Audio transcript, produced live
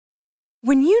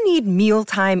When you need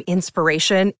mealtime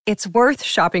inspiration, it's worth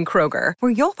shopping Kroger,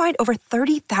 where you'll find over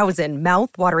 30,000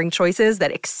 mouth-watering choices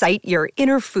that excite your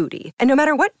inner foodie. And no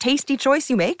matter what tasty choice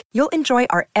you make, you'll enjoy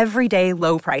our everyday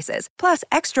low prices, plus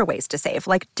extra ways to save,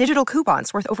 like digital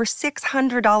coupons worth over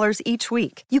 $600 each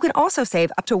week. You can also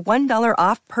save up to $1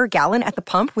 off per gallon at the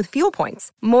pump with fuel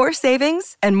points. More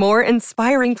savings and more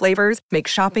inspiring flavors make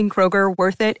shopping Kroger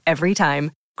worth it every time.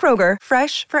 Kroger,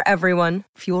 fresh for everyone.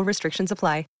 Fuel restrictions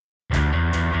apply.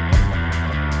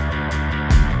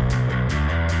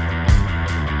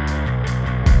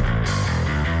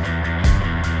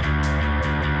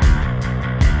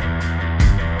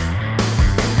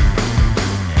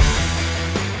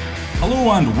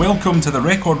 Hello and welcome to the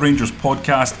Record Rangers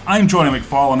podcast. I'm Johnny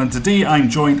McFarlane and today I'm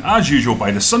joined as usual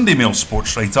by the Sunday Mail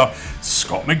sports writer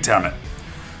Scott McDermott.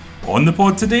 On the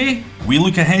pod today, we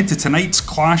look ahead to tonight's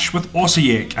clash with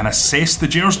Osijek and assess the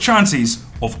Gers' chances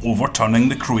of overturning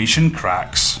the Croatian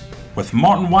cracks. With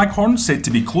Martyn Waghorn said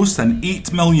to be close to an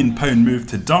 £8 million move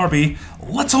to Derby,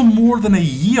 little more than a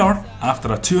year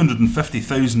after a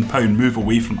 £250,000 move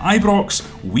away from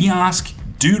Ibrox, we ask,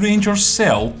 do Rangers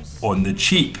sell on the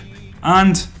cheap?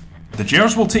 And the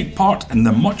Gers will take part in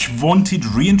the much vaunted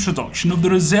reintroduction of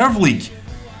the Reserve League.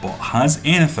 But has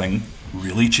anything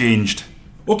really changed?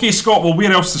 Okay, Scott, well,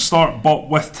 where else to start but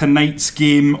with tonight's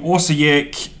game?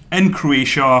 Osijek in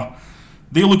Croatia.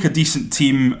 They look a decent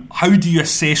team. How do you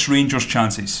assess Rangers'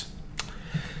 chances?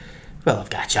 Well, I've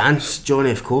got a chance,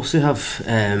 Johnny, of course they have.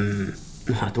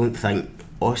 I don't think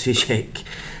Osijek,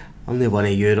 only one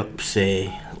of Europe's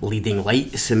leading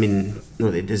lights. I mean,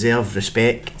 they deserve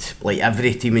respect, like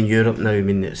every team in Europe now. I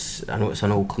mean, I know it's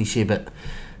an old cliche, but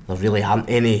there really aren't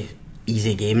any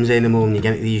easy games anymore when you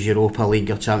get into these Europa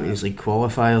League or Champions League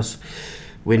qualifiers.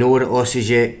 We know that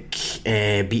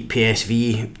Osijek beat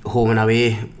PSV home and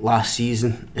away last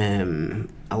season.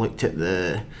 I looked at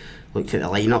the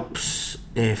lineups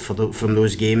from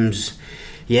those games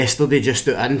yesterday just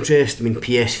out of interest. I mean,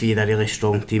 PSV are a really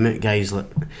strong team. At guys like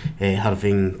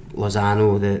Hirving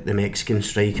Lozano, the Mexican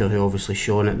striker who obviously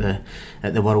shone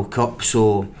at the World Cup.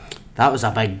 So that was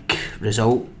a big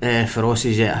result for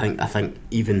Osijek. I think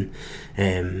even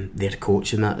their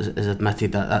coach in that has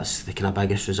admitted that that's the kind of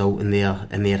biggest result in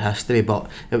their history. But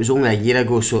it was only a year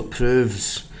ago, so it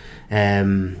proves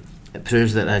that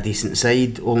they're a decent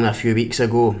side. Only a few weeks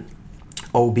ago,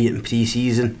 albeit in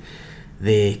pre-season,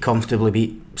 they comfortably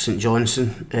beat St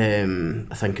Johnstone.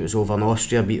 I think it was over in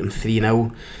Austria, beat them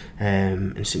 3-0.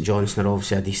 And St Johnstone are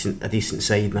obviously a decent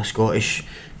side in a Scottish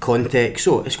context.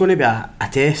 So it's going to be a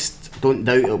test. Don't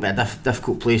doubt it'll be a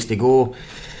difficult place to go.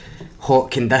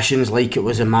 Hot conditions like it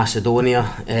was in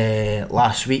Macedonia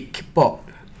last week. But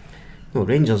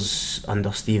Rangers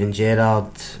under Steven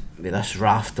Gerrard, with this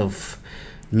raft of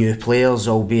new players,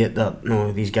 albeit that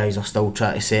these guys are still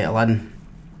trying to settle in.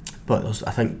 But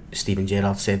I think Steven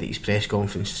Gerrard said at his press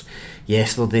conference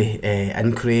yesterday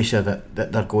in Croatia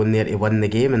that they're going there to win the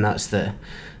game, and that's the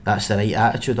right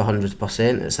attitude,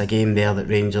 100%. It's a game there that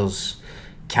Rangers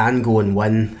can go and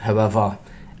win. However,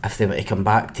 if they were to come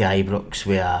back to Ibrox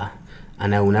with a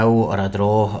 0-0 or a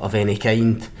draw of any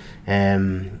kind,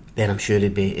 then I'm sure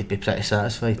he'd be pretty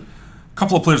satisfied. A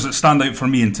couple of players that stand out for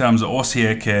me in terms of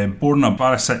Osijek. Borna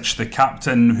Barisic, the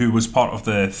captain, who was part of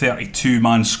the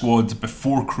 32-man squad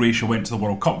before Croatia went to the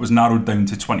World Cup, was narrowed down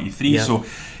to 23. Yep. So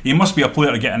he must be a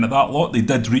player to get into that lot. They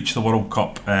did reach the World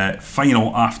Cup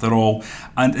final after all.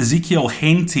 And Ezekiel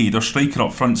Henty, their striker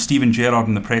up front, Steven Gerrard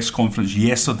in the press conference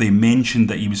yesterday mentioned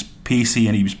that he was pacey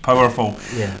and he was powerful.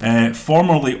 Yeah.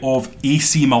 Formerly of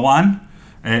AC Milan.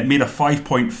 Made a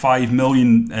 €5.5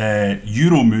 million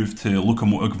move to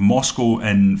Lokomotiv Moscow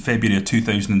in February of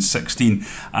 2016.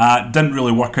 Didn't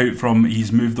really work out for him.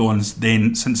 He's moved on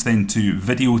since then to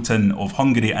Videoton of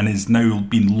Hungary and is now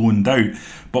been loaned out.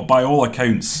 But by all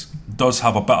accounts, does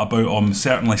have a bit about him.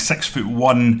 Certainly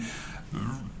 6'1",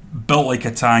 built like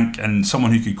a tank, and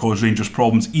someone who could cause Rangers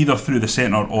problems either through the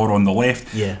centre or on the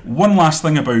left. Yeah. One last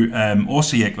thing about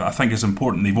Osijek that I think is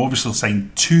important. They've obviously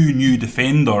signed 2 new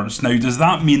defenders. Now, does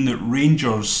that mean that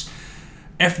Rangers,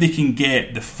 if they can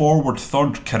get the forward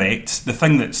third correct, the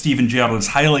thing that Steven Gerrard has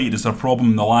highlighted as their problem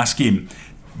in the last game,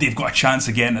 they've got a chance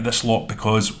of getting to this lot,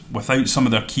 because without some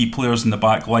of their key players in the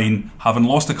back line, having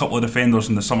lost a couple of defenders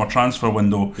in the summer transfer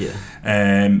window,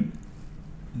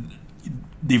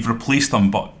 they've replaced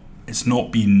them, but it's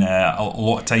not been a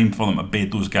lot of time for them to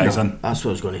bed those guys in. That's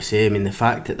what I was going to say. I mean, the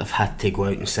fact that they've had to go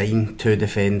out and sign 2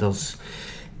 defenders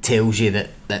tells you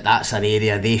that's an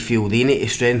area they feel they need to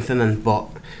strengthen in. But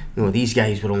these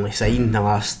guys were only signed in the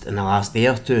last day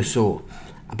or two, so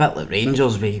a bit like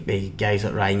Rangers with guys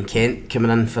like Ryan Kent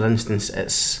coming in, for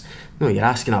instance. no, you're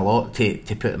asking a lot to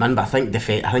put them in, but I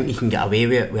think you can get away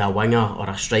with it with a winger or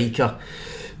a striker.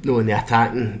 No, in the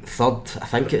attacking third, I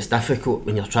think it's difficult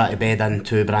when you're trying to bed in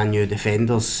two brand new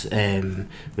defenders, when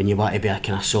you want to be a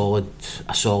kind of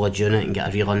solid unit and get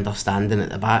a real understanding at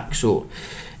the back. So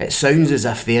it sounds as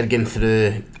if they're going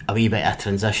through a wee bit of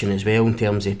transition as well in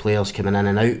terms of players coming in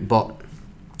and out. But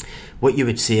what you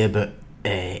would say about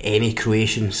any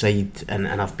Croatian side, and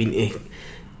I've been to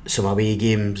some away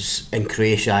games in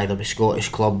Croatia, either with Scottish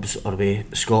clubs or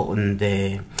with Scotland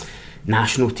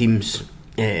national teams,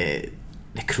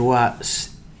 the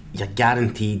Croats, you're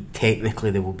guaranteed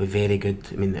technically they will be very good.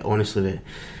 I mean, honestly,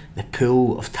 the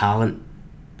pool of talent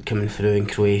coming through in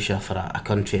Croatia for a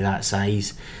country that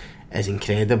size is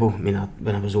incredible. I mean,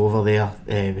 when I was over there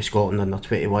with Scotland under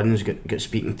 21s, got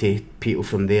speaking to people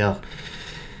from there,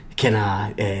 kind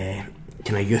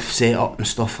of youth set up and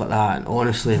stuff like that, and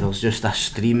honestly there's just a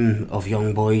stream of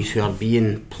young boys who are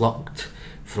being plucked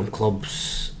from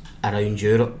clubs around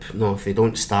Europe. No, if they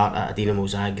don't start at a Dinamo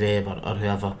Zagreb or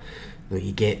whoever,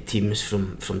 you get teams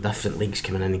from different leagues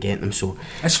coming in and getting them. So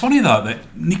it's funny that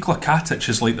Nikola Katic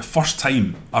is like the first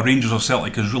time a Rangers or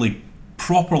Celtic has really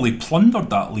properly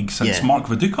plundered that league since Mark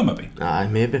Viduka, maybe.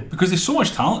 Maybe. Because there's so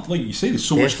much talent, like you say, there's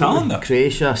so much talent there.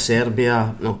 Croatia,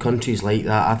 Serbia, countries like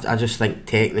that. I just think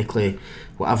technically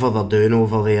whatever they're doing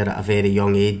over there at a very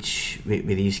young age with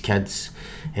these kids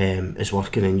is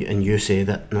working, and you say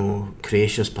that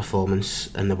Croatia's performance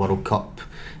in the World Cup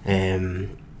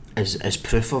is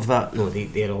proof of that.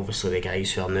 They're obviously the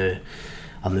guys who are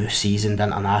now seasoned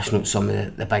international at some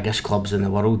of the biggest clubs in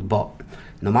the world, but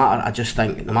no matter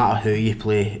who you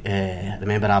play, I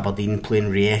remember Aberdeen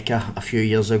playing Rijeka a few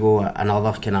years ago,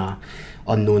 another kind of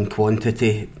unknown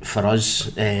quantity for us,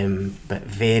 but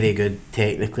very good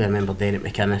technically. I remember Derek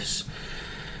McInnes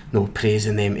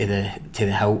praising them to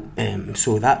the hilt,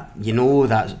 so that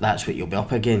that's what you'll be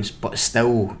up against. But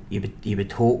still, you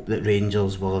would hope that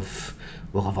Rangers will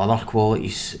have other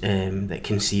qualities that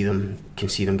can see them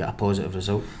get a positive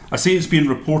result. I say it's been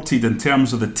reported in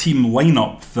terms of the team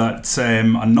lineup that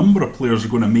a number of players are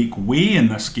going to make way in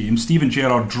this game. Steven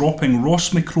Gerrard dropping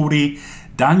Ross McCrory,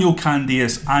 Daniel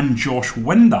Candeias and Josh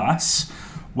Windass,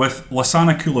 with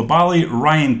Lassana Koulibaly,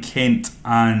 Ryan Kent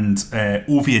and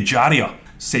Ovie Ejaria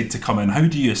said to come in. How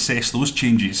do you assess those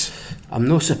changes? I'm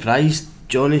not surprised,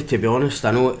 Johnny, to be honest. I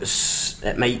know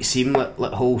it might seem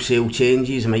like wholesale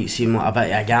changes, it might seem like a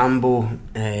bit of a gamble.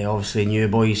 Obviously new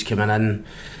boys coming in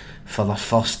for their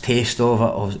first taste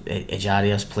of it.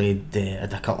 Ejaria's played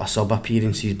at a couple of sub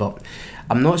appearances, but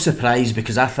I'm not surprised,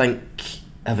 because I think,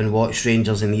 having watched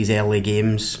Rangers in these early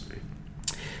games,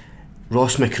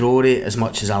 Ross McCrory, as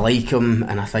much as I like him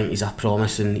and I think he's a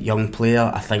promising young player,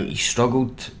 I think he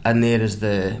struggled in there as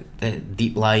the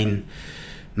deep line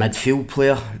midfield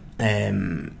player.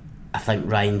 I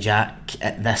think Ryan Jack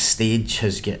at this stage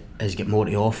has got more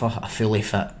to offer. A fully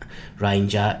fit Ryan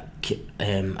Jack,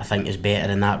 I think, is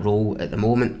better in that role at the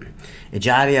moment.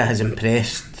 Ejaria has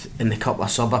impressed in the couple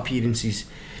of sub appearances.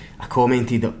 I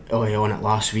commented on it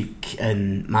last week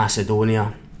in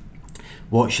Macedonia,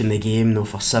 watching the game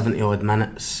for 70 odd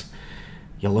minutes.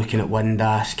 You're looking at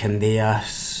Windass,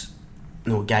 Candeias,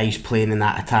 guys playing in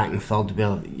that attacking third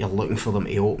where you're looking for them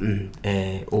to open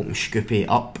Scoopy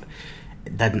up.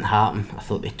 It didn't happen. I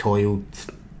thought they toiled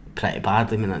pretty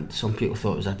badly. I mean, some people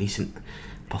thought it was a decent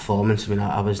performance. I mean,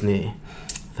 I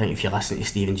think if you listen to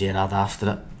Steven Gerrard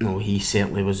after it, he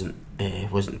certainly wasn't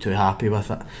too happy with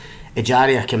it.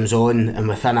 Ejaria comes on, and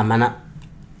within a minute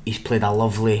he's played a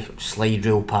lovely slide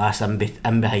rule pass in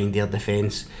behind their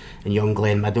defence, and young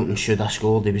Glenn Middleton should have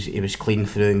scored. He was clean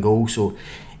through and goal. So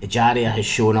Ejaria has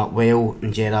shown up well,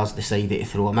 and Gerrard's decided to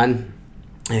throw him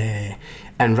in.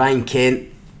 And Ryan Kent,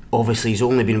 obviously he's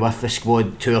only been with the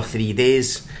squad 2 or 3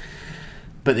 days,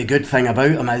 but the good thing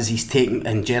about him is he's taken,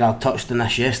 and Gerrard touched on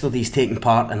this yesterday, he's taken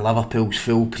part in Liverpool's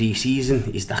full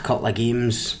pre-season. He's done a couple of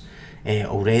games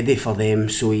already for them,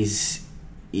 so he's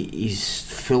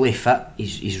fully fit,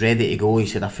 he's ready to go.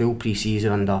 He's had a full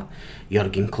pre-season under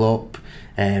Jurgen Klopp,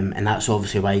 and that's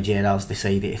obviously why Gerrard's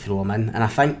decided to throw him in. And I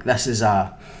think this is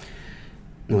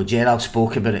Gerrard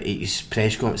spoke about it at his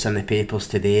press conference in the papers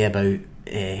today about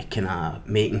kind of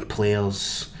making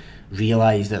players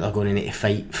realise that they're going to need to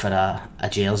fight for a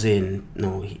jersey, and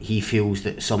he feels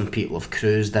that some people have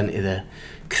cruised into the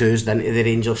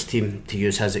Rangers team, to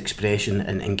use his expression,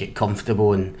 and get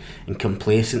comfortable and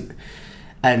complacent.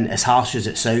 And as harsh as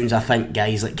it sounds, I think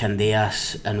guys like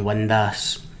Candeias and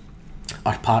Windass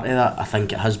are part of that. I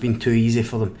think it has been too easy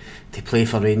for them to play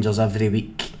for Rangers every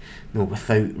week,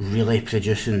 without really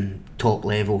producing top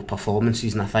level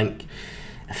performances. And I think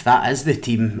if that is the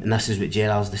team, and this is what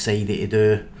Gerrard's decided to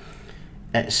do,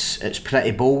 it's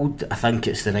pretty bold. I think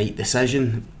it's the right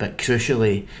decision, but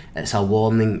crucially it's a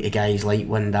warning to guys like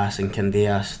Windass and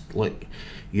Candeas. Look,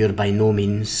 you're by no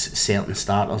means certain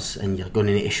starters, and you're going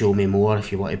to need to show me more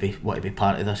if you want to be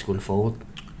part of this going forward.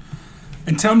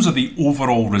 In terms of the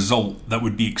overall result that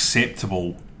would be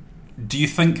acceptable, do you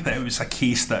think that it was a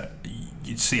case that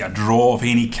you'd say a draw of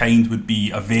any kind would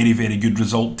be a very, very good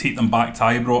result, take them back to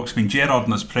Ibrox? I mean, Gerrard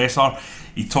in his presser,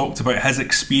 he talked about his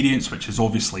experience, which is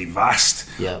obviously vast,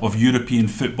 of European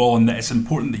football, and that it's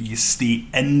important that you stay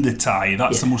in the tie.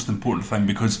 That's the most important thing,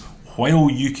 because while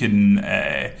you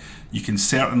can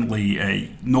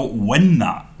certainly not win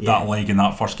that leg in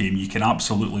that first game, you can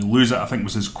absolutely lose it, I think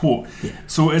was his quote.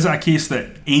 So is it a case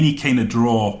that any kind of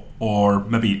draw or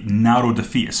maybe narrow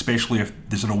defeat, especially if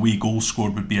there's an away goal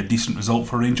scored, would be a decent result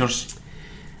for Rangers?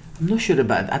 I'm not sure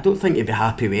about it. I don't think he'd be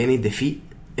happy with any defeat,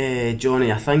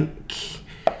 Johnny. I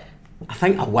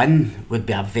think a win would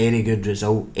be a very good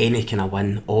result. Any kind of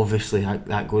win, obviously,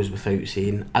 that goes without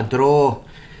saying. A draw,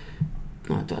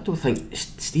 no, I don't think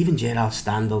Steven Gerrard's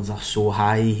standards are so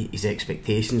high, his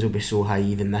expectations will be so high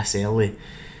even this early.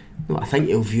 No, I think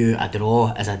he'll view a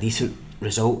draw as a decent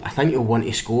result. I think he'll want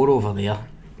to score over there,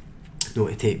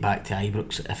 to take back to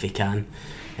Ibrox if he can.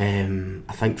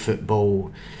 I think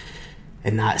football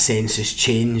in that sense has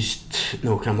changed.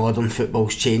 Modern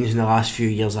football's changed in the last few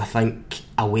years. I think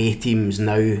away teams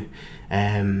now,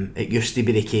 it used to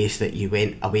be the case that you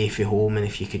went away from home, and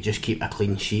if you could just keep a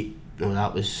clean sheet,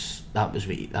 that was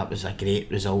a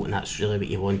great result, and that's really what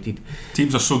you wanted.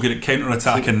 Teams are so good at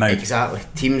counter-attacking now. Exactly.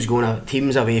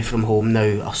 Teams away from home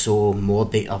now are so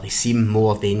they seem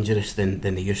more dangerous than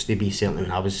they used to be. Certainly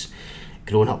when I was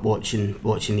growing up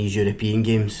watching these European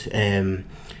games.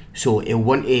 So he'll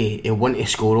want to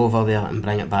score over there and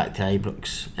bring it back to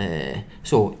Ibrox.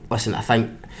 So listen, I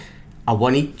think a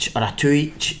 1 each or a 2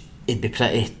 each, he'd be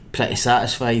pretty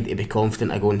satisfied. He'd be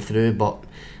confident of going through. But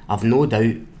I've no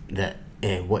doubt that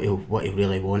what he'll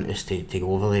really want is to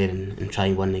go over there and try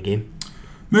and win the game.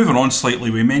 Moving on slightly,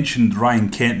 we mentioned Ryan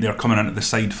Kent there coming into the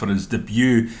side for his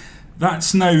debut.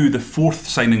 That's now the fourth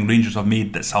signing Rangers have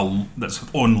made that's on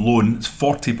loan. It's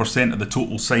 40% of the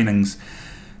total signings.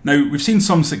 Now, we've seen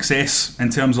some success in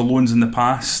terms of loans in the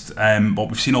past, but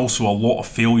we've seen also a lot of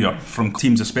failure from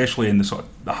teams, especially in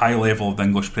the high level of the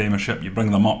English Premiership. You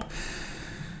bring them up.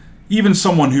 Even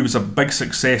someone who was a big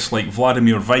success like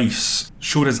Vladimir Weiss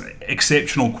showed his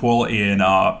exceptional quality in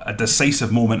a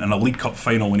decisive moment in a League Cup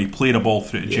final when he played a ball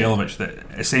through to Jelavic that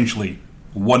essentially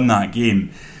won that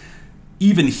game.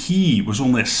 Even he was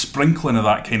only a sprinkling of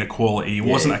that kind of quality. He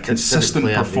wasn't a consistent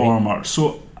performer.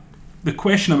 So the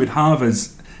question I would have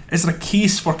is there a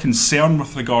case for concern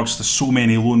with regards to so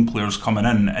many loan players coming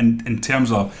in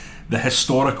terms of the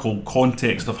historical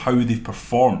context of how they've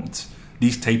performed,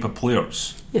 these type of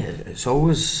players? Yeah, it's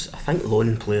always, I think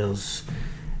loan players,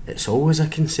 it's always a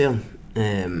concern.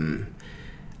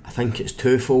 I think it's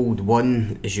twofold.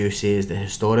 One, as you say, is the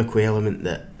historical element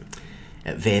that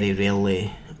it very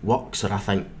rarely works, or I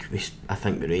think with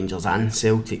Rangers and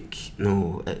Celtic,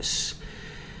 it's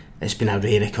been a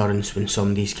rare occurrence when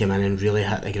somebody's come in and really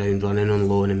hit the ground running on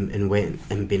loan and went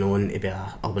on to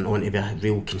be a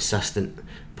real consistent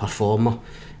performer.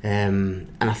 And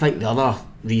I think the other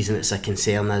reason it's a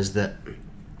concern is that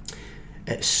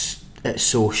it's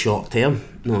so short term.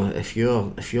 If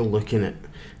you're looking at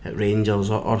Rangers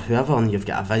or whoever, and you've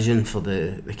got a vision for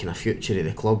the kind of future of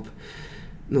the club,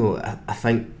 I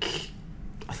think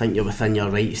you're within your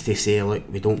rights to say, look,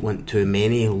 we don't want too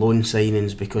many loan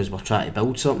signings because we're trying to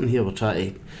build something here. We're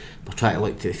trying to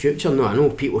look to the future. I know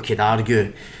people could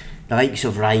argue the likes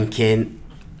of Ryan Kent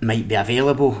might be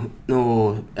available.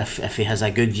 If he has a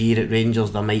good year at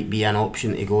Rangers, there might be an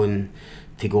option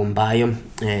to go and buy him.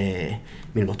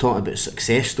 We're talking about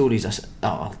success stories.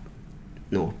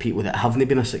 People that haven't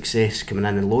been a success coming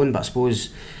in and loan. But I suppose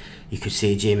you could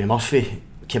say Jamie Murphy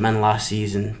came in last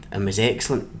season and was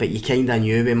excellent, but you kind of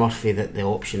knew with Murphy that the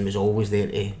option was always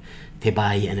there to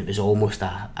buy, and it was almost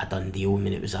a done deal.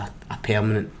 It was a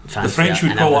permanent transfer. The French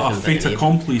would call it a fait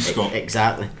accompli, Scott.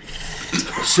 Exactly.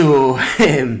 So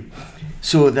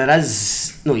there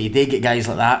is you do get guys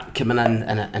like that coming in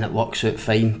and it works out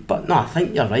fine. But I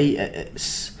think you're right.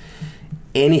 It's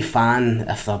any fan,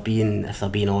 if they're being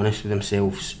honest with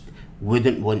themselves,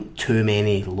 wouldn't want too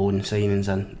many loan signings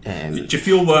in. Do you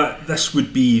feel that this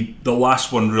would be the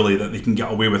last one really that they can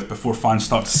get away with before fans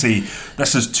start to say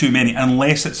this is too many,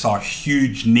 unless it's a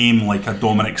huge name like a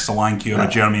Dominic Solanke or a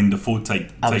Jermaine Defoe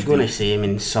type? I was going to say,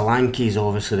 Solanke's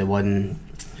obviously the one.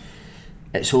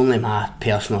 It's only my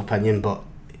personal opinion, but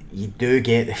you do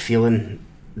get the feeling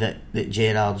that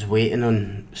Gerrard's waiting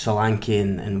on Solanke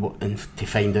and to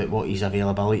find out what his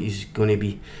availability is going to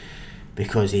be,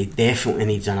 because he definitely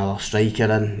needs another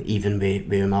striker in, even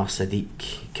with Umar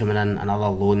Sadiq coming in, another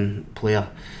loan player.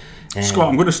 Scott,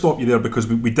 I'm going to stop you there because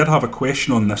we did have a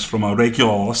question on this from a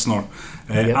regular listener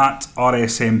at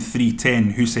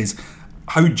RSM310 who says,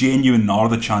 how genuine are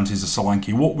the chances of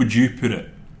Solanke? What would you put it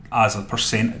as a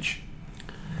percentage?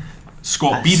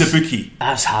 Scott, be the bookie.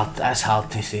 That's hard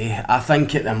to say. I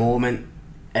think at the moment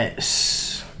I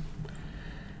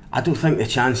don't think the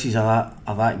chances are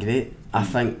that great. I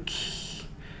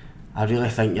really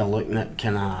think you're looking at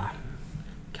kind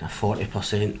of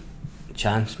 40%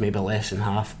 chance, maybe less than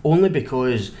half. Only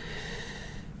because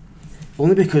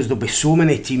there'll be so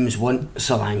many teams want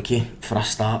Solanke for a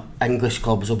start. English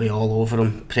clubs will be all over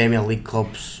him. Premier League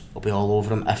clubs will be all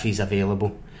over him if he's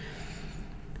available.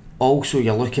 Also,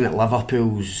 you're looking at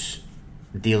Liverpool's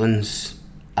dealings.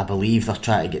 I believe they're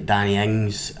trying to get Danny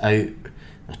Ings out.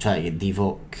 They're trying to get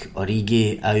Divock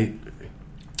Origi out.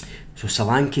 So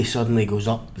Solanke suddenly goes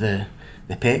up the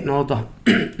pecking order.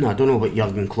 No, I don't know what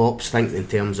Jurgen Klopp's thinking in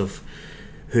terms of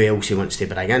who else he wants to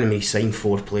bring in. I mean, he signed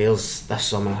 4 players this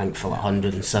summer, I think, for like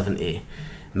 170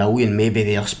 million. Maybe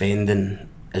their spending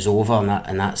is over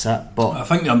and that's it. But I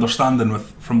think the understanding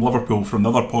from Liverpool, from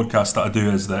the other podcast that I do,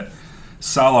 is that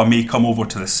Salah may come over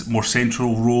to this more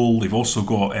central role. They've also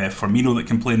got Firmino that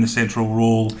can play in the central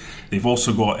role. They've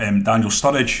also got Daniel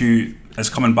Sturridge, who is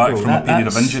coming back from a period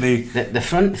of injury. The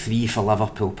front three for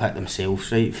Liverpool pick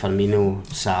themselves, right? Firmino,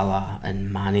 Salah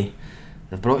and Mane.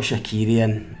 They've brought Shaqiri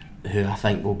in, who I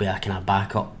think will be a kind of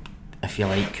backup, if you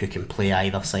like, who can play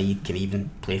either side, can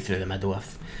even play through the middle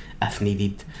if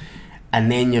needed.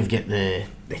 And then you've got the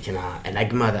kind of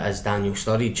enigma that is Daniel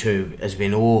Sturridge, who, as we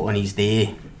know, on his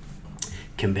day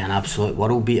can be an absolute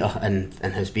world beater and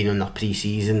has been on their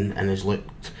pre-season and has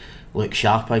looked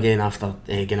sharp again after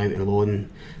going out on loan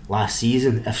last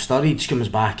season. If Sturridge comes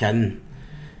back in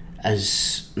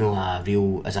as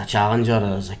as a challenger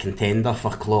or as a contender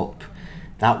for Klopp,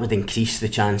 that would increase the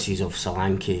chances of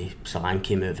Solanke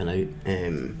moving out.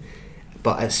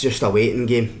 But it's just a waiting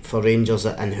game for Rangers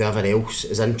and whoever else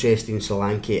is interested in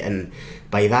Solanke, and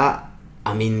by that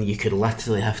I mean you could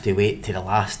literally have to wait to the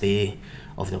last day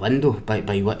of the window,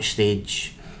 by which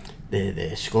stage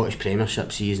the Scottish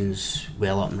Premiership season's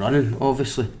well up and running,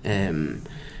 obviously.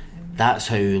 That's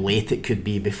how late it could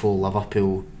be before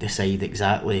Liverpool decide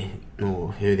exactly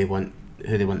who they want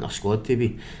their squad to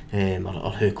be,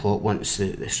 or who Klopp wants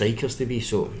the strikers to be.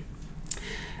 So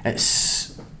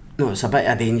it's a bit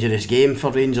of a dangerous game for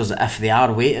Rangers if they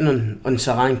are waiting on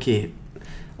Solanke.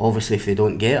 Obviously if they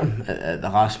don't get him at the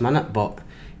last minute, but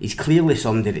he's clearly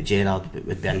somebody that Gerrard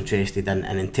would be interested in.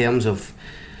 And in terms of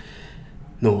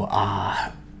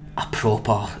a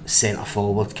proper centre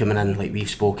forward coming in, like we've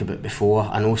spoke about before,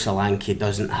 I know Solanke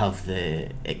doesn't have the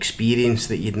experience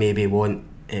that you'd maybe want.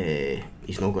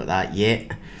 He's not got that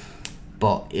yet,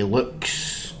 but he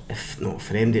looks,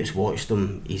 for anybody that's watched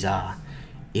him,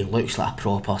 he looks like a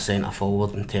proper centre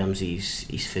forward in terms of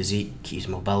his physique, his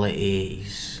mobility,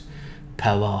 his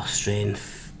power,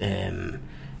 strength.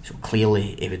 So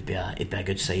clearly it'd be a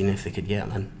good sign if they could get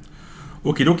him in.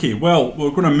 Okay. Well,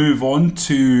 we're going to move on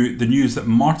to the news that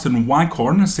Martyn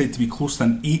Waghorn is said to be close to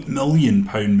an £8 million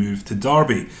move to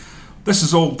Derby.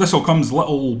 This all comes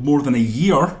little more than a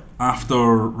year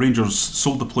after Rangers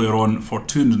sold the player on for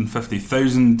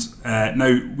 $250,000.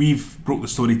 Now, we've broke the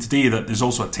story today that there's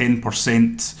also a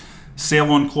 10%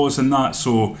 sell-on clause in that,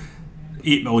 so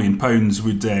 £8 million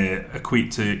would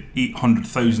equate to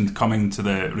 $800,000 coming to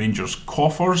the Rangers'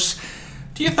 coffers.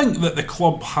 Do you think that the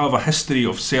club have a history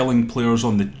of selling players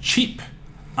on the cheap,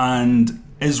 and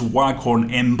is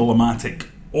Waghorn emblematic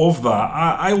of that?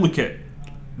 I look at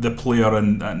the player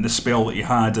and the spell that he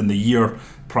had in the year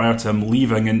prior to him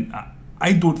leaving, and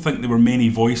I don't think there were many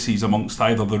voices amongst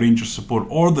either the Rangers support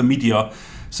or the media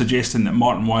suggesting that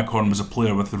Martyn Waghorn was a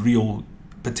player with real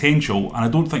potential, and I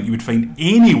don't think you would find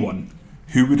anyone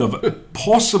who would have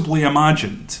possibly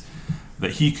imagined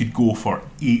that he could go for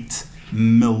 £8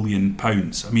 million.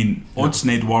 I mean,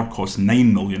 Odsonne Edouard cost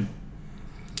 $9 million.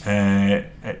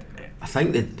 I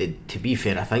think that to be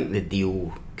fair, I think the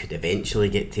deal could eventually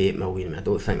get to $8 million. I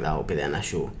don't think that'll be the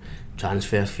initial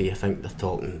transfer fee. I think they're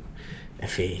talking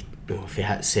if he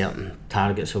hits certain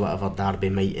targets or whatever, Derby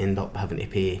might end up having to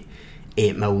pay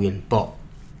 $8 million. But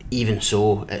even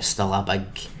so, it's still a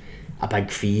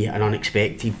big fee, an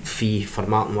unexpected fee for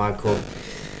Martyn Waghorn.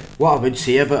 What I would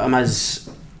say about him is,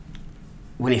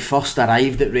 when he first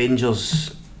arrived at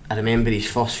Rangers, I remember his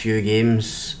first few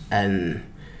games and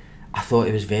I thought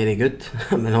he was very good.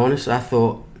 I mean, honestly, I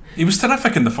thought He was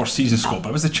terrific in the first season, Scott, but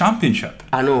it was the Championship.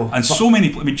 I know. And so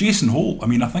many... I mean, Jason Holt, I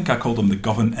mean, I think I called him the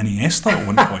Govan Iniesta at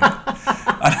one point.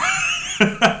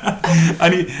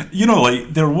 And he, you know,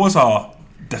 like, there was a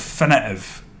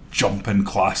definitive jump in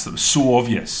class that was so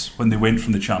obvious when they went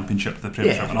from the Championship to the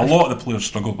Premiership, and a lot of the players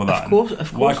struggled with that. Of course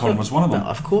Waghorn was one of them.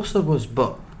 Of course there was,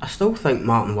 but I still think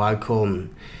Martyn Waghorn,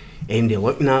 Andy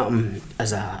looking at him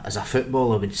as a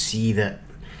footballer, would see that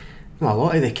a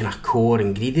lot of the kind of core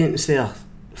ingredients there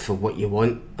for what you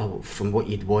want, or from what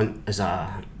you'd want as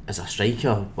a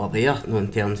striker, were there,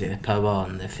 in terms of the power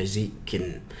and the physique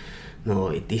and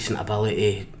decent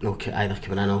ability, either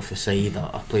coming in off the side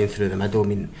or playing through the middle. I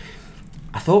mean,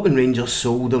 I thought when Rangers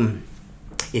sold him,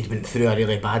 he'd went through a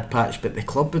really bad patch, but the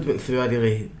club had went through a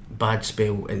really bad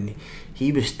spell, and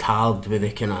he was tarred with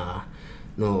the kind of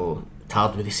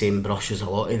tarred with the same brush as a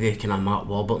lot of the kind of Mark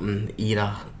Warburton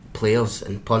era players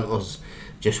and punters.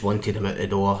 Just wanted him out the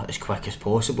door as quick as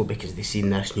possible because they seen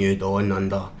this new dawn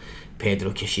under Pedro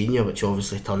Caixinha, which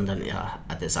obviously turned into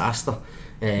a disaster.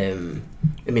 I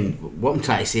mean, what I'm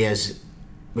trying to say is,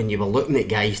 when you were looking at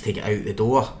guys to get out the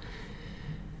door,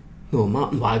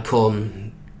 Martyn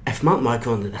Waghorn, if Martyn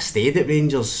Waghorn had stayed at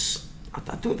Rangers, I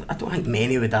don't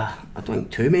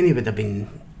think too many would have been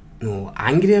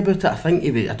angry about it.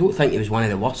 I don't think he was one of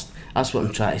the worst. That's what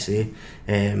I'm trying to say.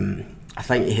 I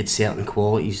think he had certain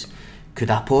qualities. Could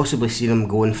I possibly seen him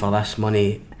going for this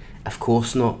money? Of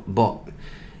course not, but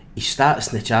he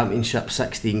starts in the Championship,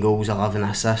 16 goals, 11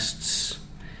 assists.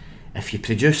 If you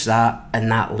produce that in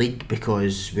that league,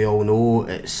 because we all know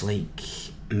it's like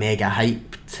mega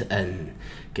hyped and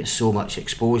gets so much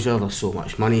exposure, there's so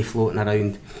much money floating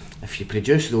around, if you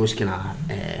produce those kind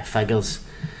of figures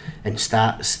and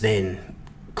stats, then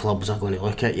clubs are going to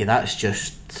look at you. That's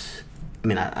just, I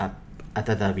mean, I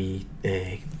did a wee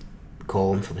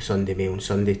column for the Sunday Mail on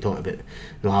Sunday talking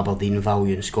about Aberdeen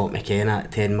valuing Scott McKenna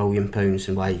at £10 million,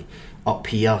 and why up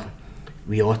here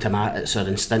it's our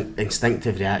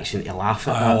instinctive reaction to laugh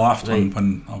at that. I laughed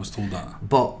when I was told that.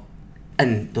 But,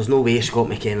 and there's no way Scott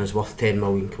McKenna's worth £10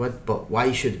 million, but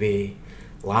why should we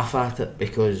laugh at it?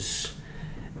 Because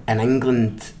in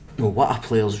England, what a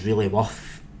player's really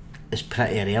worth is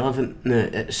pretty irrelevant. Now,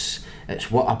 it's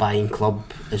what a buying club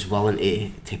is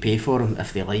willing to pay for him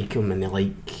if they like him and they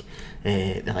like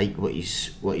what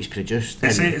he's produced.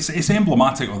 It's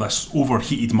emblematic of this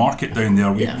overheated market down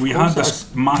there. We had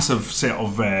this massive set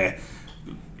of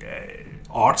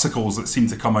articles that seem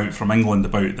to come out from England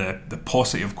about the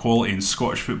paucity of quality in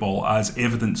Scottish football, as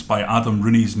evidenced by Adam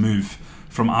Rooney's move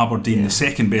from Aberdeen, the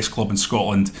second best club in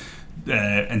Scotland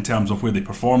in terms of where they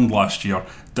performed last year,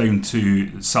 down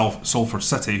to Salford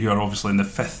City, who are obviously in the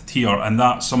 5th tier, and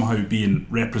that somehow being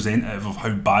representative of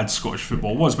how bad Scottish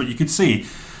football was. But you could say,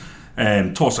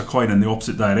 toss a coin in the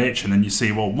opposite direction, and you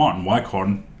say, well, Martyn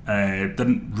Waghorn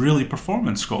didn't really perform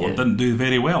in Scotland, didn't do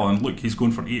very well, and look, he's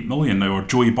going for $8 million now. Or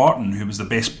Joey Barton, who was the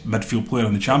best midfield player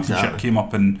in the Championship, came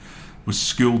up and was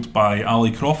schooled by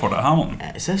Ali Crawford at Hamilton.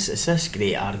 It's this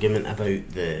great argument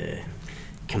about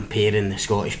comparing the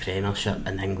Scottish Premiership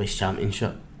and the English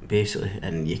Championship, basically,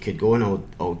 and you could go on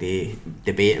all day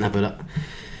debating about it.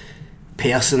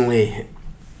 Personally,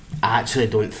 I actually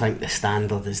don't think the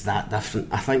standard is that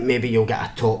different. I think maybe you'll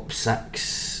get a top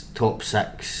six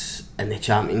in the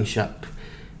Championship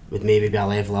would maybe be a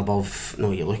level above.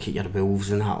 You look at your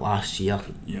Wolves in that last year,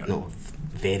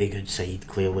 very good side,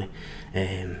 clearly.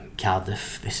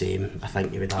 Cardiff the same. I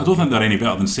think you would. I don't think they're any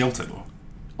better than Celtic though.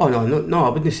 Oh no, I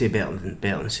wouldn't say better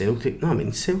than Celtic. No, I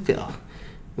mean Celtic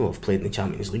have played in the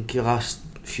Champions League the last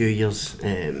few years.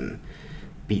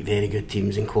 Beat very good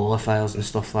teams in qualifiers and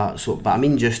stuff like that. So, but I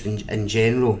mean, just in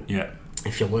general,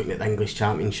 if you're looking at the English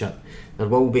Championship, there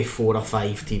will be 4 or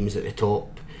 5 teams at the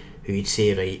top who you'd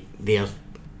say, right, they're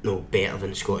better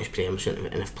than Scottish Premiership,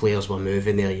 and if players were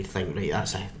moving there, you'd think, right,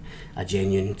 that's a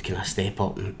genuine kind of step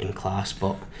up in class.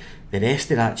 But the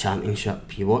rest of that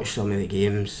Championship, you watch some of the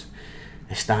games,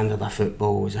 the standard of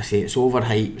football, as I say, it's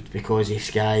overhyped because of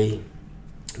Sky,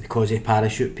 because of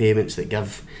parachute payments that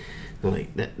give,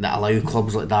 that allow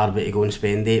clubs like Derby to go and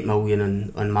spend $8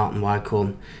 million on Martyn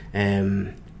Waghorn.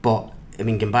 But I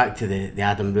mean, going back to the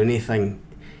Adam Rooney thing,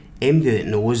 anybody that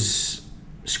knows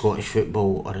Scottish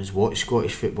football or has watched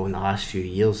Scottish football in the last few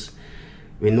years,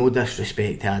 with no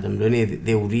disrespect to Adam Rooney,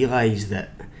 they'll realise that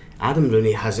Adam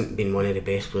Rooney hasn't been one of the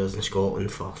best players in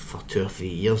Scotland for 2 or 3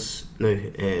 years now.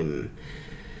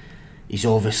 He's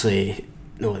obviously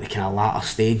at the kind of latter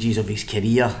stages of his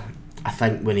career. I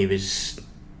think when he was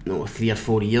 3 or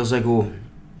 4 years ago,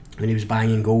 when he was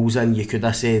banging goals in, you could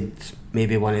have said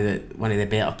maybe one of the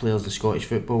better players in Scottish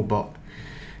football. But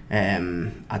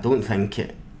I don't think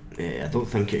I don't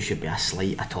think it should be a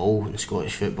slight at all in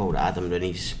Scottish football that Adam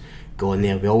Rooney's gone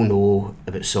there. We all know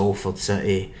about Salford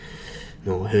City,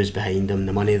 who's behind them,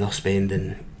 the money they're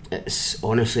spending. It's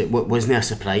honestly, it wasn't a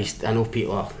surprise. I know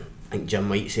people, I think Jim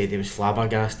White said he was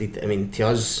flabbergasted. I mean, to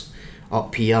us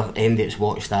up here, anybody that's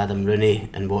watched Adam Rooney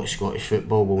and watched Scottish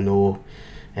football will know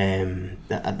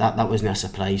that wasn't a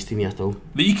surprise to me at all.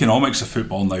 The economics of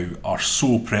football now are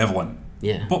so prevalent.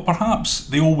 Yeah. But perhaps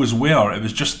they always were. It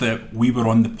was just that we were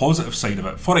on the positive side of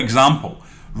it. For example,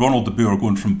 Ronald de Boer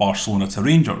going from Barcelona to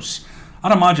Rangers.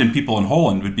 I'd imagine people in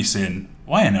Holland would be saying,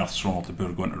 why on earth is Ronald de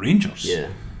Boer going to Rangers? Yeah.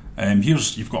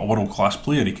 You've got a world-class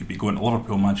player, he could be going to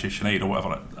Liverpool, Manchester United or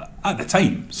whatever. At the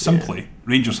time, simply,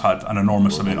 Rangers had an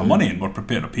enormous amount of money and were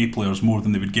prepared to pay players more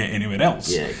than they would get anywhere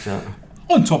else. Yeah, exactly.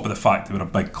 On top of the fact they were a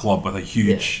big club with a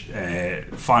huge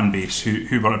fan base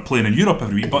who were playing in Europe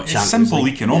every week, but it's simple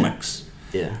economics.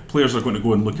 Yeah. Players are going to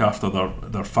go and look after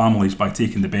their families by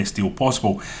taking the best deal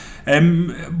possible.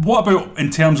 What about in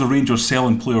terms of Rangers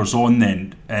selling players on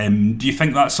then? Do you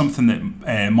think that's something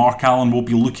that Mark Allen will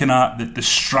be looking at, that the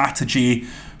strategy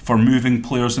for moving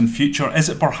players in future? Is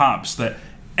it perhaps that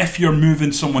if you're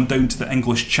moving someone down to the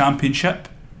English Championship,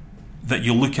 that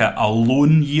you look at a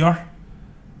loan year?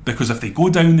 Because if they go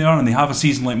down there and they have a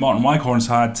season like Martyn Waghorn's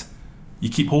had, you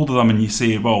keep hold of them and you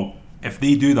say, well, if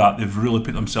they do that, they've really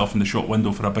put themselves in the shop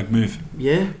window for a big move.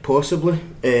 Yeah, possibly.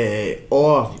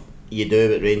 Or you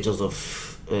do what Rangers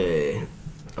have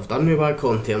done with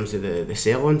Waghorn in terms of the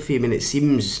sell-on fee. I mean, it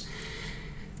seems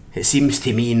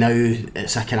to me now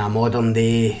it's a kind of modern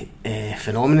day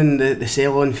phenomenon, the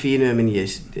sell-on fee now. I mean,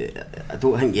 I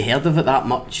don't think you heard of it that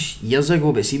much years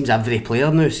ago, but it seems every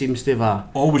player now seems to have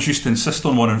always used to insist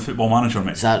on one in Football Manager,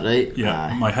 mate. Is that right?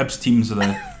 Yeah, my Hibs teams of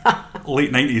the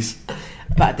late 90s.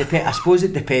 But I suppose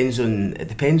it depends on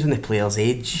the player's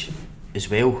age as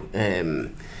well. They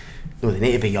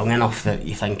need to be young enough that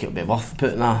you think it'll be worth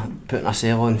putting a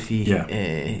sell-on fee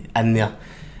in there.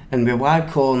 And with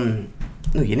Waghorn,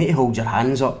 you need to hold your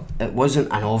hands up. It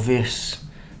wasn't an obvious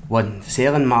one.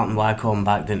 Selling Martyn Waghorn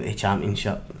back down to the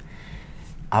Championship,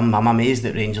 I'm amazed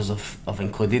that Rangers have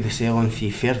included the sell-on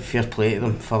fee. Fair play to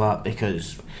them for that,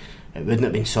 because it wouldn't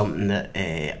have been something that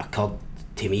occurred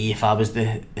to me if I was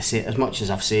the set. As much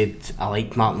as I've said I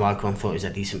like Martyn Waghorn, thought he was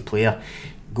a decent player,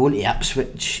 going to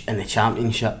Ipswich in the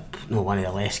Championship, one of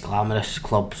the less glamorous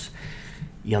clubs,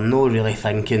 you're not really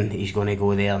thinking he's going to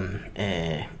go there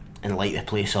and light the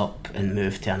place up and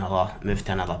move to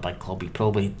another big club. He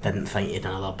probably didn't think he had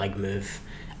another big move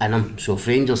in him. So if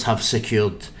Rangers have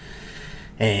secured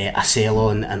a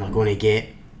sell-on and are going to get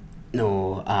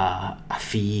a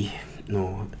fee,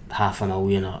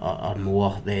 $500,000 or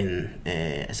more, then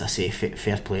as I say,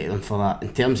 fair play to them for that.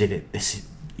 In terms of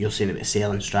you're saying about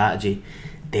selling strategy,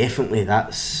 definitely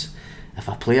that's, if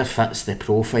a player fits the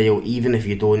profile, even if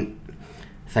you don't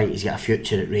think he's got a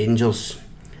future at Rangers,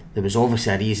 there was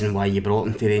obviously a reason why you brought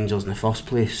him to Rangers in the first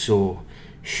place, so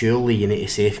surely you need to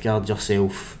safeguard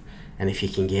yourself, and if you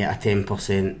can get a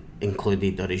 10%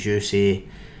 included, or as you say,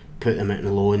 put them out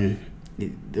on loan.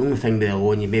 The only thing with a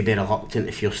loan, you may be reluctant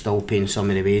if you're still paying some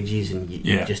of the wages and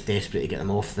you're just desperate to get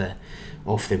them off the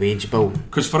wage bill.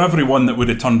 Because for every one that would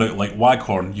have turned out like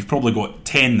Waghorn, you've probably got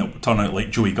 10 that would turn out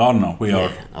like Joey Gardner, where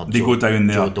they go down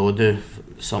there. Joe Dodo,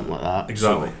 something like that.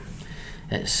 Exactly.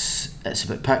 So it's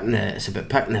about picking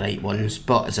the right ones.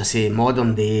 But as I say,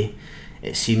 modern day,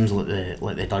 it seems like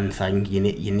the done thing. You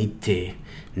need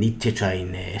to try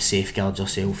and safeguard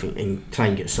yourself and try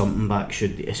and get something back,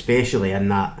 especially in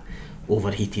that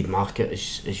overheated market,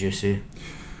 as you say.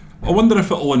 I wonder if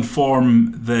it will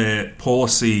inform the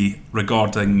policy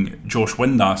regarding Josh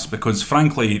Windass, because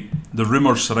frankly the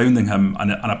rumours surrounding him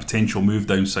and a potential move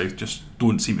down south just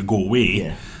don't seem to go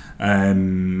away.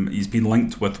 He's been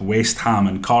linked with West Ham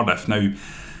and Cardiff. Now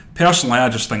personally I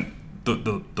just think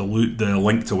the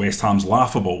link to West Ham's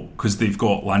laughable, because they've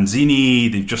got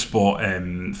Lanzini, they've just bought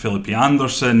Felipe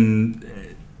Anderson,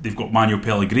 they've got Manuel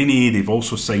Pellegrini, they've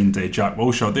also signed Jack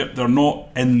Wilshere. They're not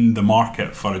in the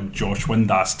market for a Josh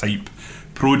Windass type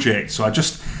project, so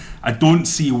I don't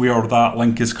see where that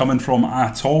link is coming from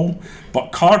at all.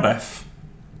 But Cardiff,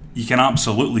 you can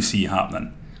absolutely see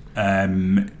happening.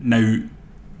 Now,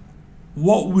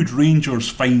 what would Rangers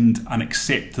find an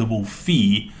acceptable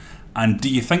fee? And do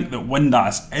you think that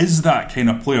Windass is that kind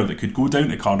of player that could go down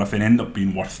to Cardiff and end up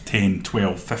being worth 10,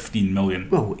 12, 15 million?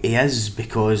 Well, he is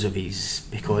because of his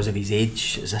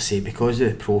age, as I say, because of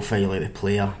the profile of the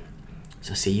player.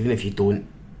 As I say, even if you don't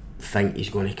think he's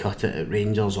going to cut it at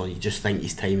Rangers, or you just think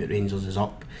his time at Rangers is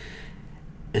up,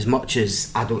 as much as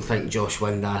I don't think Josh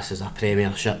Windass is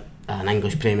an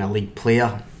English Premier League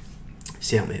player,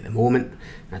 certainly at the moment.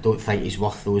 And I don't think he's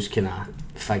worth those kind of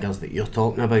figures that you're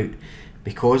talking about.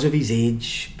 Because of his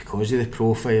age, because of the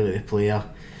profile of the player,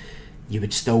 you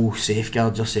would still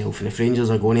safeguard yourself. And if Rangers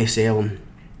are going to sell him,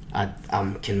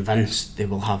 I'm convinced they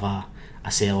will have a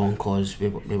sell-on clause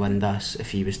with Windass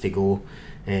if he was to go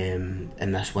in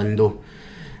this window.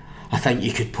 I think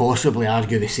you could possibly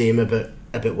argue the same about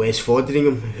Wes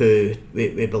Foderingham, who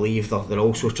we believe they're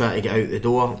also trying to get out the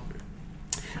door.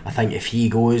 I think if he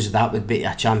goes, that would be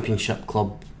a Championship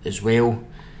club as well.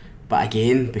 But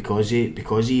again, because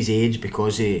he's age,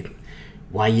 because of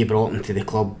why you brought him to the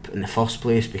club in the first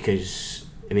place, because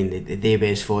I mean the day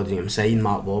Wes Foderingham signed,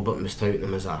 Mark Warburton was touting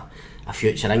him as a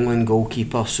future England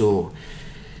goalkeeper. So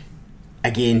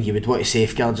again, you would want to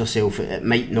safeguard yourself. It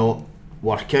might not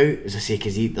work out, as I say,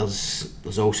 because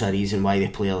there's also a reason why the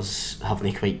players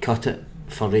haven't quite cut it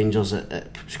for Rangers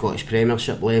at Scottish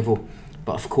Premiership level.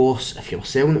 But of course, if you were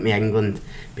selling it to England,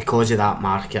 because of that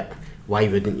market, why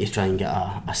wouldn't you try and get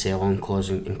a sell-on clause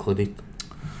included?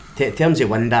 In terms of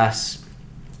Windass,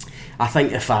 I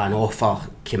think if an offer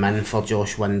came in for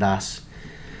Josh Windass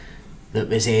that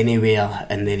was anywhere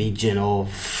in the region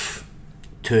of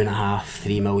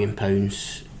 £2.5-3 million,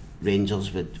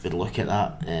 Rangers would look at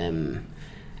that.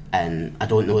 And I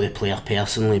don't know the player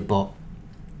personally, but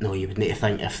no, you would need to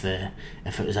think if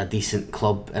it was a decent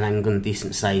club in England,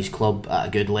 decent sized club at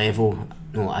a good level,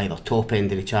 either top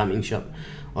end of the Championship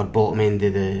or bottom end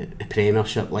of the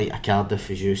Premiership, like a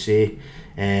Cardiff, as you say,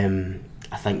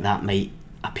 I think that might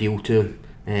appeal to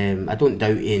him. I don't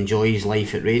doubt he enjoys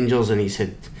life at Rangers, and he's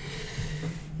had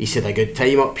a good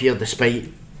time up here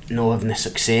despite not having the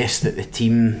success that the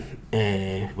team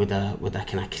would have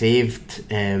kind of craved.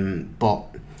 But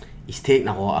he's taken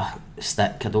a lot of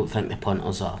stick. I don't think the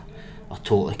punters are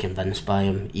totally convinced by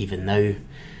him even now.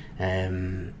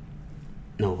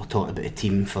 We're talking about the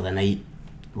team for the night.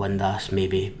 Windass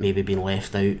maybe being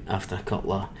left out after a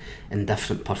couple of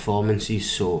indifferent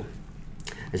performances. So,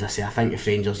 as I say, I think if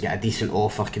Rangers get a decent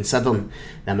offer, considering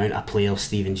the amount of players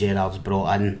Steven Gerrard's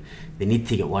brought in, they need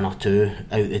to get one or two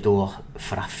out the door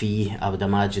for a fee, I would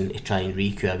imagine, to try and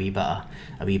recoup a wee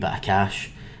bit of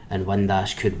cash, and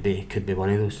Windass could be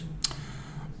one of those.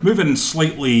 Moving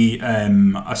slightly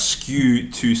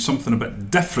askew to something a bit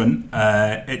different,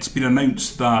 it's been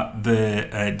announced that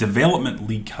the Development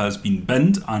League has been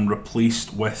binned and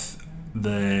replaced with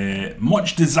the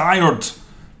much desired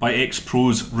by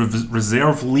ex-pros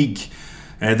Reserve League.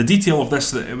 The detail of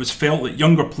this, that it was felt that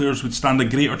younger players would stand a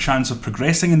greater chance of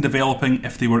progressing and developing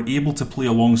if they were able to play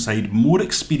alongside more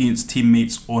experienced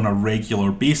teammates on a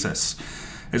regular basis.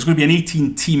 It's going to be an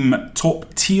 18-team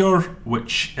top tier,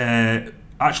 which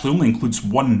actually only includes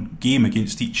one game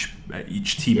against each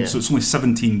team, so it's only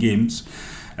 17 games.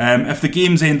 If the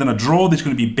games end in a draw, there's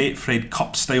going to be Betfred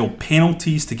Cup style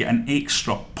penalties to get an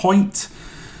extra point.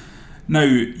 Now,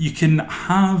 you can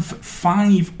have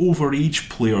 5 overage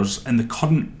players in the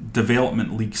current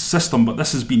Development League system, but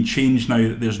this has been changed now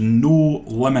that there's no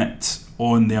limit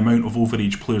on the amount of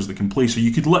overage players that can play. So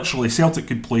you could literally, Celtic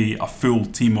could play a full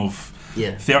team of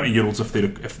 30-year-olds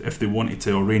if they wanted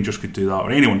to, or Rangers could do that, or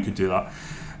anyone could do that.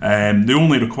 The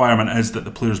only requirement is that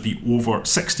the players be over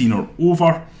 16 or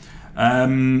over.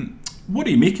 What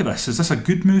do you make of this? Is this a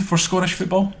good move for Scottish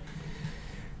football?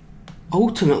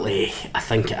 Ultimately, I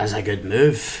think it is a good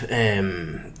move.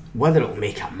 Whether it'll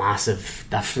make a massive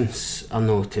difference or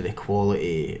no to the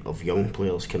quality of young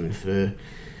players coming through,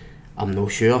 I'm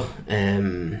not sure.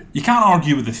 You can't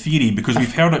argue with the theory because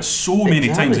we've heard it so many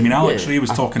times. I mean, Alex Ray was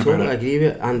talking about it. I agree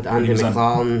with it. And Andy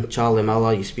McLaren, Charlie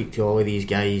Miller, you speak to all of these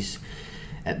guys,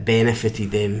 it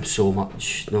benefited them so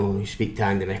much. You speak to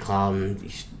Andy McLaren,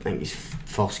 I think his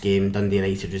first game, Dundee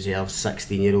United reserve,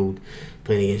 16-year-old,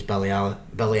 playing against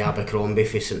Billy Abercrombie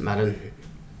for St Mirren,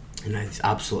 and it's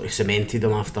absolutely cemented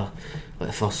him after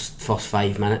the first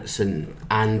 5 minutes. And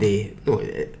Andy,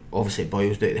 obviously it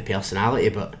boils down to the personality,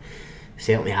 but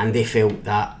certainly Andy felt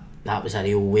that was a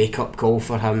real wake-up call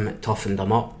for him. It toughened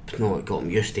him up. It got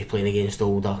him used to playing against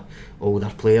older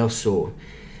players. So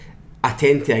I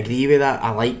tend to agree with that. I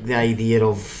like the idea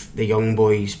of the young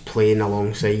boys playing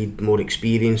alongside more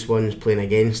experienced ones, playing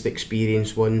against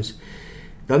experienced ones.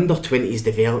 The under-20s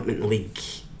Development League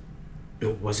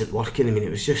wasn't working. I mean,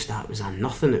 it was just that. It was a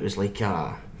nothing. It was like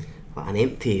an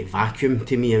empty vacuum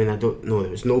to me. I mean, I don't know.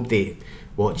 There was nobody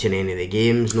watching any of the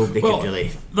games. Nobody could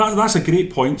really... That's a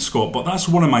great point, Scott, but that's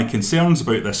one of my concerns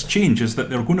about this change, is that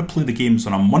they're going to play the games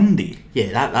on a Monday.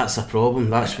 Yeah, that's a problem.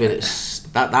 That's where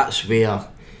that's where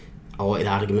a lot of the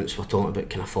arguments we're talking about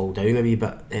kind of fall down a wee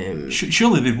bit.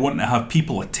 Surely they'd want to have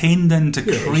people attending to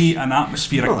create an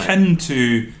atmosphere akin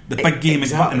to the big game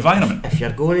environment. If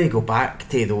you're going to go back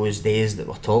to those days that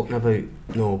we're talking about,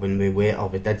 when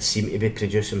we did seem to be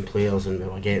producing players and we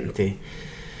were getting to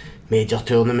major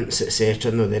tournaments,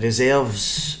 etc. The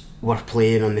reserves were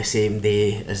playing on the same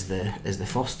day as the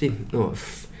first team.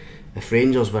 If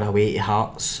Rangers were away to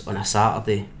Hearts on a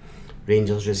Saturday,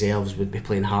 Rangers reserves would be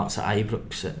playing Hearts at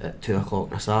Ibrox at 2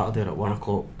 o'clock on a Saturday, or at 1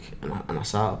 o'clock on a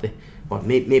Saturday, or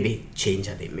maybe change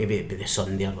a date, maybe it'd be the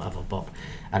Sunday or whatever, but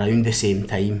around the same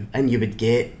time. And you would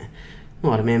get,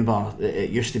 I remember it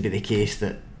used to be the case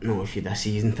that if you had a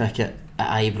season ticket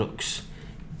at Ibrox,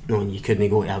 and you couldn't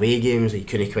go to away games, or you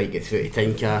couldn't quite get through to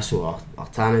Tynecastle or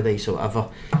Tannadice or whatever,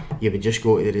 you would just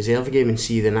go to the reserve game and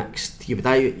see the next. You would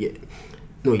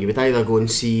either go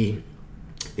and see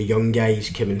the young guys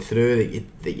coming through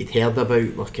that you'd heard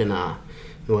about, were kind of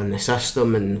in the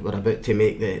system and were about to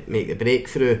make the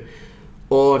breakthrough,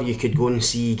 or you could go and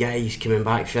see guys coming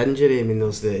back from injury. I mean,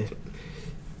 there's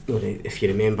if you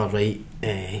remember right,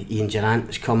 Ian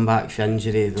Durrant's come back from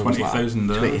injury. 20,000.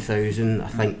 20,000. I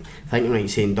think I'm right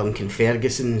saying Duncan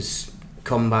Ferguson's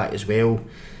come back as well.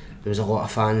 There was a lot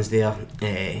of fans there.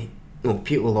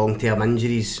 People with long-term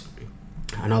injuries.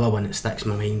 Another one that sticks in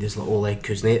my mind is Oleg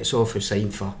Kuznetsov, who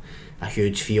signed for a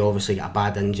huge fee. Obviously got a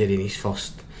bad injury in his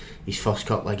first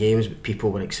couple of games, but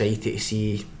people were excited to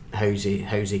see how's he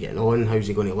getting on, how's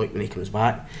he going to look when he comes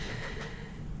back.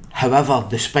 However,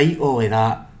 despite all of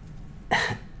that,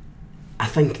 I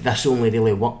think this only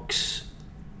really works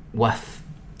with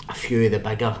a few of the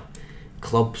bigger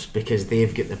clubs because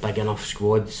they've got the big enough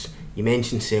squads. You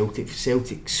mentioned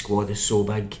Celtic's squad is so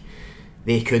big,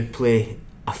 they could play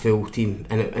a full team,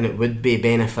 and it would be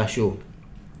beneficial,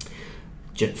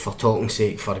 for talking's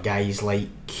sake, for guys like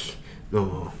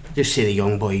just say the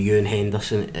young boy Ewan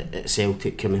Henderson at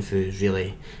Celtic coming through, is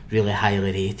really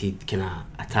highly rated kind of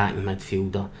attacking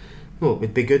midfielder. It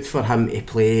would be good for him to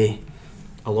play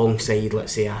alongside,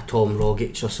 let's say, a Tom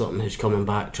Rogic or something who's coming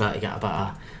back trying to get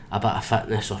a bit of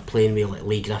fitness, or playing with like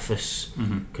Lee Griffiths,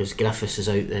 because Griffiths is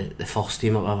out the first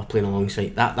team or whatever, playing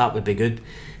alongside that would be good.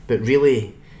 But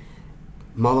really,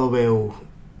 Motherwell,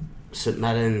 St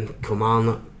Mirren,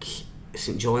 Kilmarnock,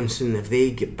 St Johnstone, if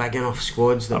they get big enough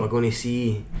squads that we're going to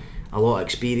see a lot of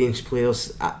experienced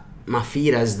players, my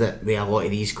fear is that with a lot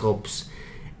of these clubs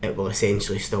it will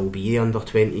essentially still be the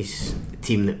under-20s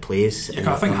team that plays.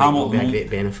 I think Hamilton will be a great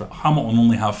benefit. Hamilton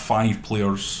only have 5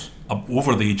 players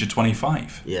over the age of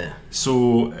 25. Yeah.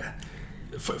 So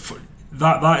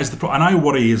that is the problem. And I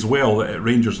worry as well that at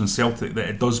Rangers and Celtic that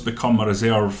it does become a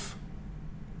reserve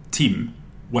team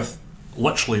with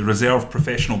literally reserve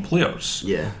professional players.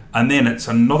 Yeah. And then it's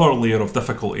another layer of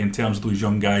difficulty in terms of those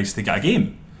young guys to get a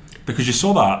game. Because you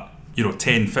saw that,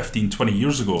 10, 15, 20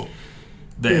 years ago,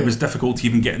 that it was difficult to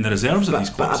even get in the reserves at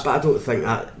these clubs. But I don't think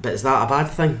that. But is that a bad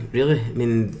thing, really? I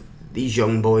mean, these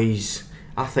young boys,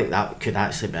 I think that could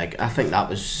actually be. I think that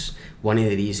was one of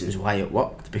the reasons why it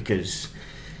worked, because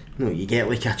you get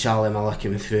like a Charlie Miller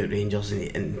coming through at Rangers,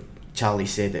 and Charlie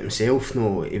said it himself.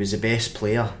 He was the best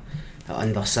player at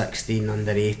under 16,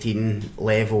 under 18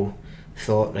 level.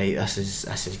 Thought, right, this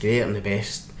is great. I'm the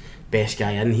best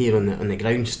guy in here on the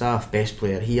ground staff, best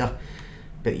player here.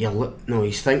 But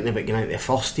he's thinking about going into the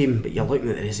first team, but you're looking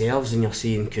at the reserves and you're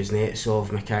seeing Kuznetsov,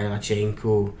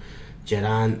 Mikhailichenko,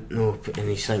 Durant, and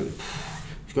he's thinking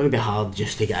it's going to be hard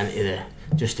just to get into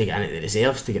the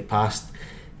reserves to get past.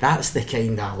 That's the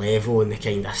kind of level and the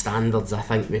kind of standards I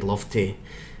think we'd love to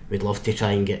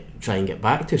try and get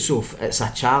back to. So if it's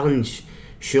a challenge,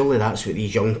 surely that's what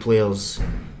these young players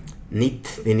need.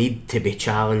 They need to be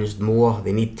challenged more.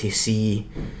 They need to see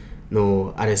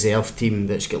a reserve team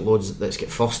that's got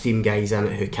first team guys in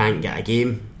it who can't get a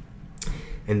game,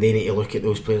 and they need to look at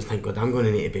those players and think, God, I'm going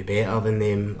to need to be better than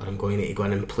them, or I'm going to need to go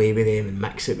in and play with them and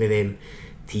mix it with them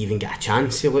to even get a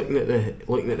chance of looking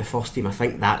at the first team. I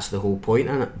think that's the whole point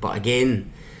in it. But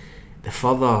again, the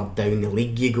further down the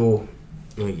league you go,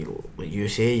 like you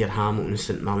say, your Hamilton,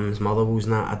 St Mirren's, Motherwells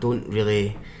and that,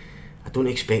 I don't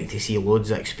expect to see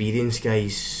loads of experienced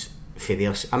guys for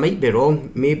theirs. I might be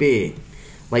wrong, maybe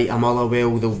like a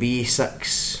Motherwell, there'll be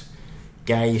 6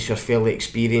 guys who are fairly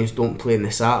experienced, don't play on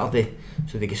the Saturday,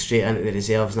 so they go straight into the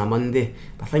reserves on a Monday.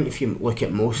 But I think if you look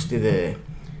at most of the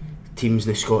teams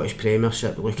in the Scottish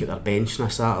Premiership, look at their bench on a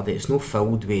Saturday, it's not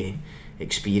filled with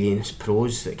experienced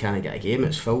pros that can't get a game.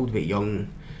 It's filled with young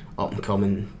up and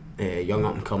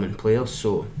coming players.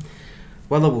 So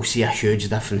whether we'll see a huge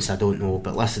difference, I don't know.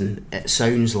 But listen, it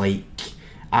sounds like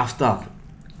after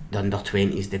the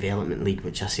under-20s development league,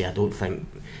 which I don't think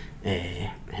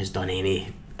has done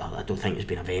any I don't think it's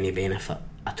been of any benefit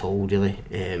at all, really.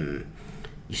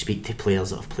 You speak to players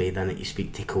that have played in it, you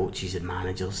speak to coaches and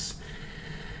managers.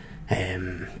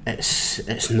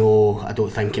 It's no, I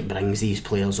don't think it brings these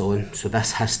players on. So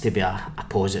this has to be a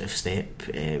positive step,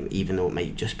 even though it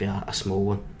might just be a small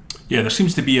one. Yeah, there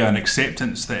seems to be an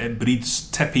acceptance that it breeds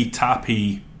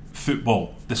tippy-tappy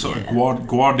football, the sort of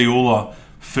Guardiola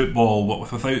football,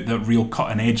 but without the real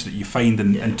cutting edge that you find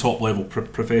in top-level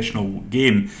professional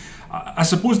game. I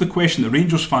suppose the question that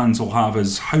Rangers fans will have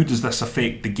is, how does this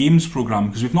affect the games programme?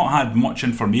 Because we've not had much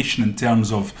information in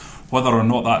terms of whether or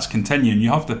not that's continuing.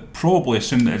 You have to probably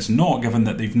assume that it's not, given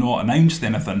that they've not announced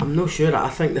anything. I'm not sure. I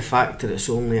think the fact that it's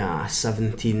only a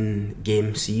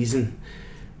 17-game season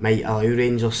might allow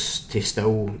Rangers to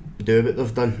still do what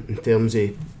they've done in terms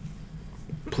of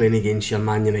playing against your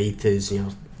Man Uniteds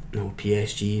and your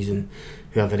PSGs and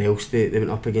whoever else they went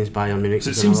up against, Bayern Munich. So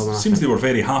it seems they were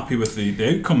very happy with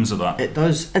the outcomes of that. It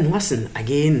does. And listen,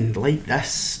 again, like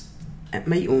this, it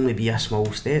might only be a small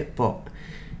step, but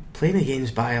playing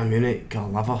against Bayern Munich or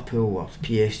Liverpool or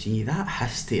PSG, that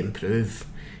has to improve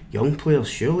young players.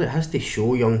 Surely it has to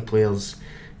show young players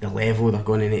the level they're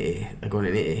going to need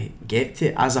to get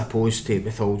to, as opposed to,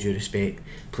 with all due respect,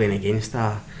 playing against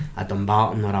a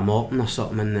Dumbarton or a Morton or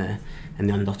something in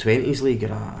the under-20s league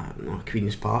or a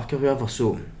Queen's Park or whoever.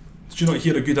 So, did you not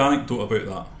hear a good anecdote about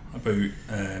that?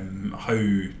 About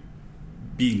how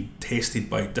being tested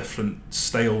by different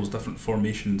styles, different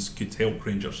formations could help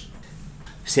Rangers?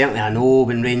 Certainly, I know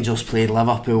when Rangers played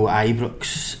Liverpool at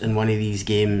Ibrox in one of these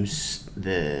games,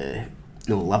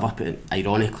 Liverpool,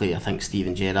 ironically, I think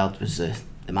Steven Gerrard was the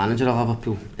manager of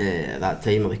Liverpool at that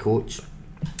time, or the coach.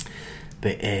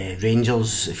 But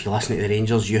Rangers, if you listen to the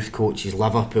Rangers youth coaches,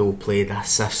 Liverpool played a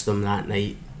system that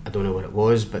night. I don't know what it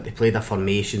was, but they played a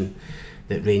formation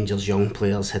that Rangers young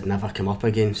players had never come up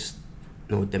against,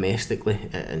 domestically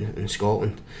in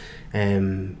Scotland.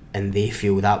 And they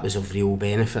feel that was of real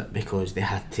benefit because they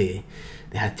had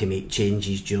to make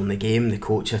changes during the game. The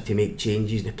coach had to make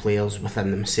changes. The players within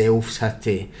themselves had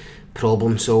to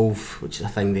problem solve, which is a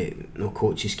thing that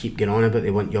coaches keep going on about.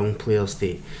 They want young players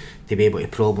to be able to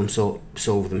problem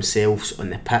solve themselves on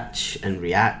the pitch and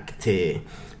react to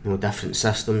different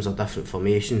systems or different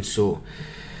formations. So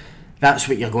that's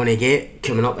what you're going to get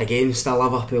coming up against a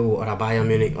Liverpool or a Bayern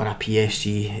Munich or a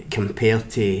PSG, compared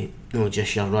to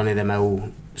just your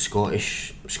run-of-the-mill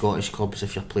Scottish clubs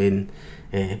if you're playing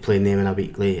them on a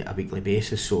weekly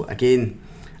basis. So again,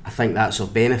 I think that's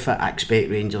of benefit. I expect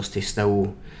Rangers to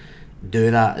still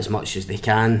do that as much as they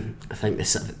can. I think the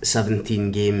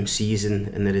 17-game season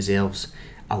in the reserves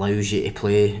allows you to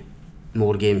play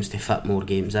more games, to fit more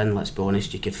games in. Let's be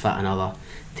honest, you could fit another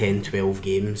 10-12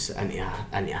 games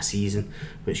into a season,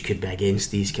 which could be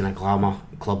against these kind of glamour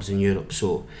clubs in Europe.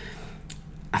 So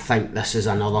I think this is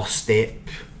another step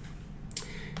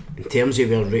in terms of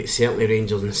where certainly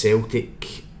Rangers and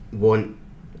Celtic want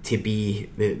to be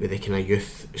with the kind of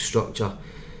youth structure.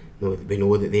 We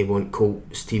know that they want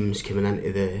Colts teams coming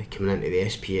into the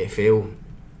SPFL.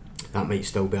 That might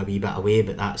still be a wee bit away,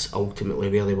 but that's ultimately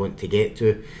where they want to get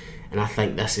to. And I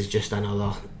think this is just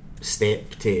another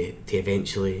step to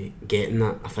eventually getting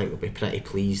that. I think they'll be pretty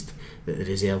pleased that the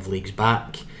reserve league's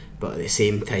back, but at the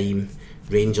same time,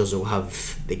 Rangers will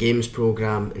have the games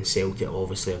programme, and Celtic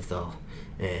obviously have they'll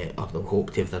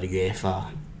hope to have their UEFA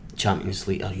Champions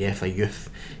League or UEFA Youth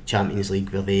Champions League,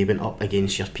 where they went up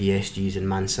against your PSGs and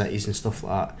Man Cities and stuff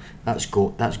like that. That's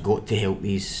got to help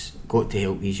these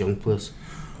young players.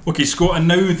 Okay, Scott, and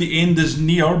now the end is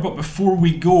near, but before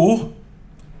we go,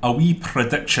 a wee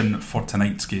prediction for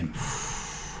tonight's game.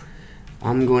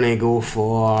 I'm going to go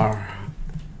for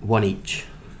one each.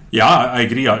 Yeah, I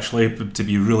agree actually, to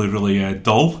be really, really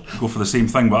dull. Go for the same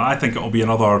thing, but I think it'll be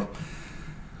another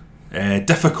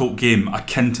difficult game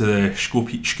akin to the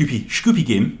Scoopy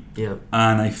game. Yeah.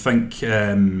 And I think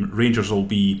Rangers will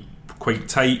be quite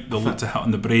tight. They'll look to hit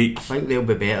on the break. I think they'll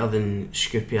be better than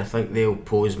Scoopy. I think they'll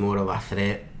pose more of a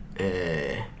threat.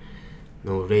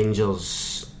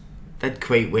 Rangers did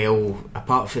quite well,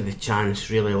 apart from the chance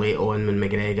really late on when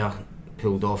McGregor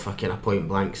pulled off a kind of point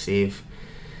blank save.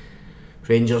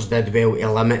 Rangers did well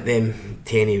to limit them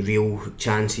to any real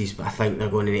chances, but I think they're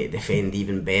going to need to defend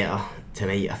even better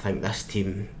tonight. I think this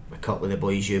team, a couple of the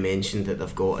boys you mentioned that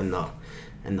they've got in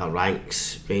their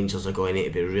ranks, Rangers are going to need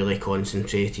to be really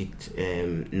concentrated,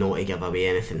 not to give away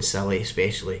anything silly,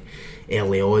 especially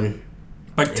early on.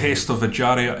 Big test of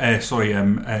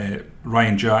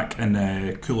Ryan Jack and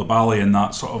Koulibaly in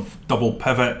that sort of double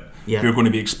pivot. Yeah. You're going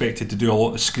to be expected to do a lot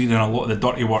of the screening, a lot of the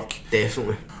dirty work.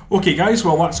 Definitely. Okay guys,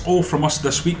 well that's all from us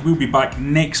this week. We'll be back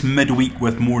next midweek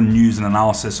with more news and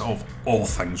analysis of all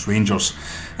things Rangers.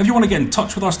 If you want to get in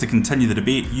touch with us to continue the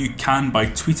debate, you can by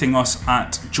tweeting us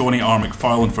at Johnny R.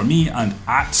 McFarlane for me and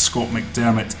at Scott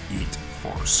McDermott 8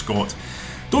 for Scott.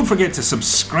 Don't forget to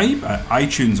subscribe at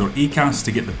iTunes or Acast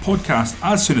to get the podcast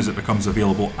as soon as it becomes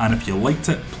available, and if you liked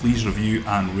it, please review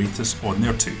and rate us on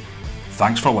there too.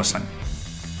 Thanks for listening.